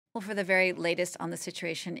Well, for the very latest on the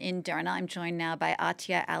situation in Derna, I'm joined now by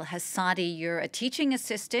Atiyah Alhasadi. You're a teaching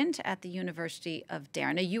assistant at the University of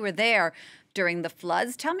Derna. You were there during the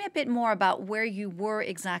floods. Tell me a bit more about where you were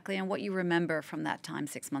exactly and what you remember from that time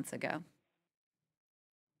 6 months ago.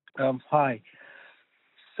 Hi.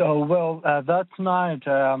 That night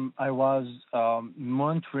I was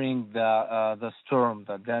monitoring the storm,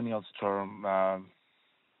 the Daniel storm,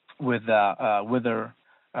 with the weather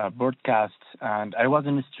broadcast, and I was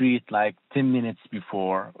in the street like 10 minutes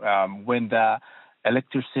before when the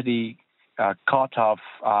electricity cut off.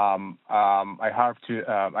 I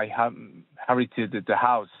have hurried to the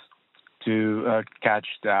house to catch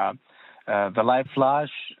the light flash.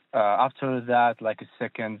 After that, like a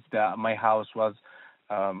second, my house was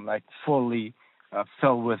like fully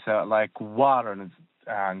filled with like water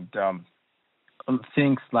and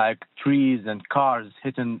things like trees and cars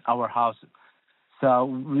hitting our house. So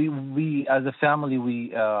we as a family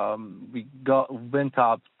we went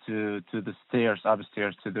up to the stairs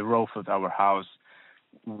upstairs to the roof of our house.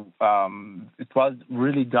 It was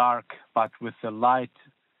really dark, but with the light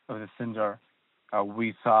of the thunder,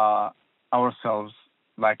 we saw ourselves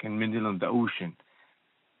like in middle of the ocean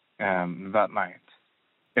that night.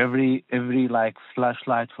 Every like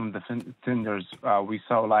flashlight from the thunders, we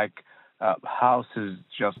saw like houses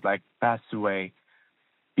just like pass away,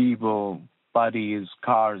 people, bodies,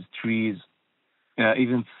 cars, trees,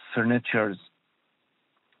 even furnitures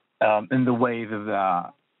in the wave of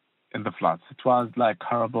the in the floods. It was like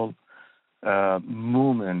horrible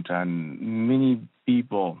moment, and many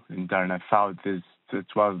people in Darna thought this.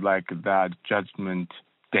 It was like that judgment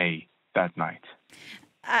day that night.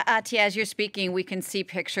 Ati, as you're speaking, we can see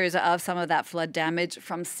pictures of some of that flood damage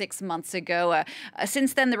from 6 months ago.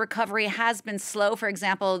 Since then, the recovery has been slow. For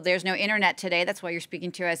example, there's no internet today. That's why you're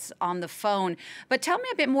speaking to us on the phone. But tell me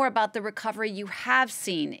a bit more about the recovery you have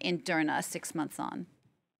seen in Derna 6 months on.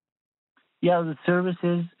 Yeah, the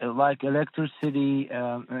services like electricity,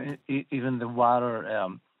 even the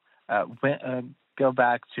water, go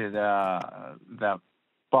back to the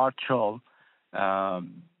partial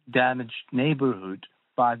damaged neighborhood,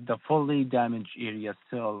 but the fully damaged area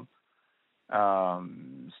still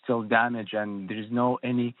damaged, and there is no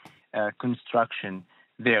any construction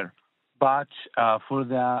there. But for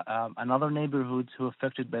the another neighborhoods who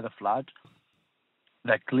affected by the flood,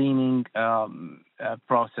 the cleaning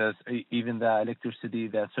process, even the electricity,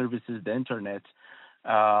 the services, the internet,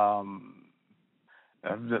 um,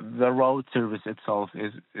 the road service itself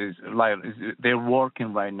is they're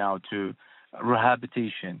working right now to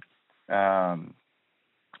rehabilitation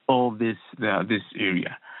all this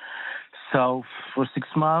area. So for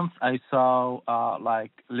 6 months, I saw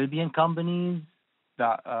like Libyan companies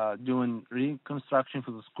that doing reconstruction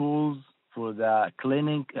for the schools, for the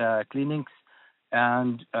clinics,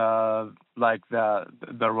 and like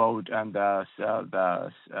the road and the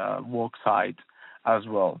walk side as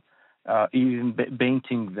well. Even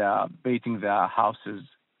painting the houses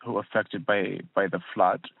who affected by the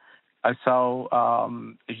flood. I saw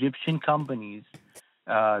Egyptian companies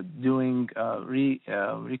doing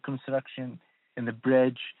reconstruction in the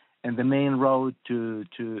bridge and the main road to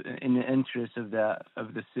in the interest of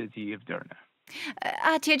the city of Derna.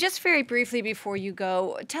 Atia, just very briefly before you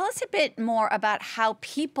go, tell us a bit more about how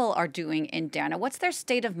people are doing in Derna. What's their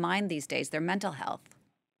state of mind these days, their mental health?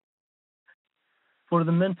 For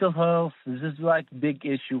the mental health, this is like big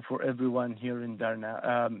issue for everyone here in Derna.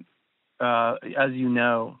 As you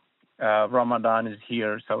know, Ramadan is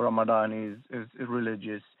here, so Ramadan is a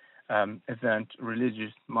religious event,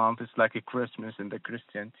 religious month. It's like a Christmas in the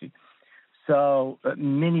Christianity. So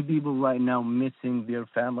many people right now missing their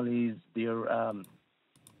families, their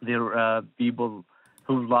people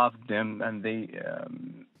who loved them, and they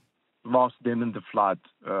lost them in the flood.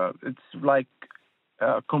 It's like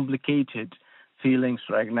complicated feelings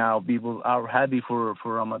right now. People are happy for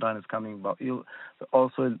Ramadan is coming, but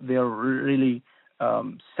also they're really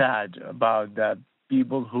sad about that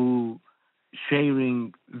people who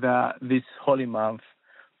sharing this holy month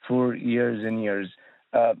for years and years.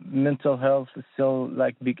 Mental health is still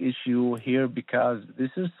like big issue here because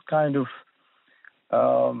this is kind of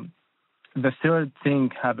um, the third thing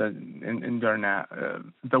happened in Darna.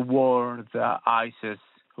 The war, the ISIS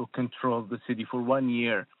who controlled the city for 1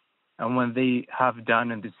 year, and when they have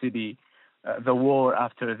done in the city, the war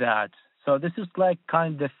after that. So this is like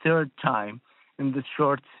kind of the third time in the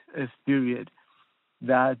short period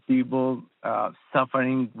that people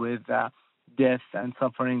suffering with death and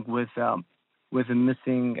suffering with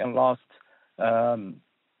missing and lost um,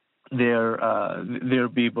 their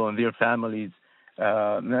people and their families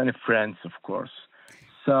and friends, of course.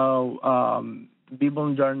 So people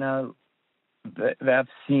in Darna, they have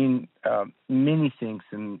seen many things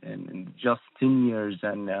in just 10 years,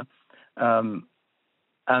 and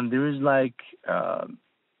there is like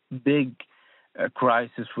big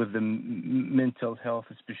crisis with the mental health,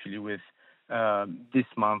 especially with this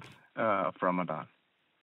month of Ramadan.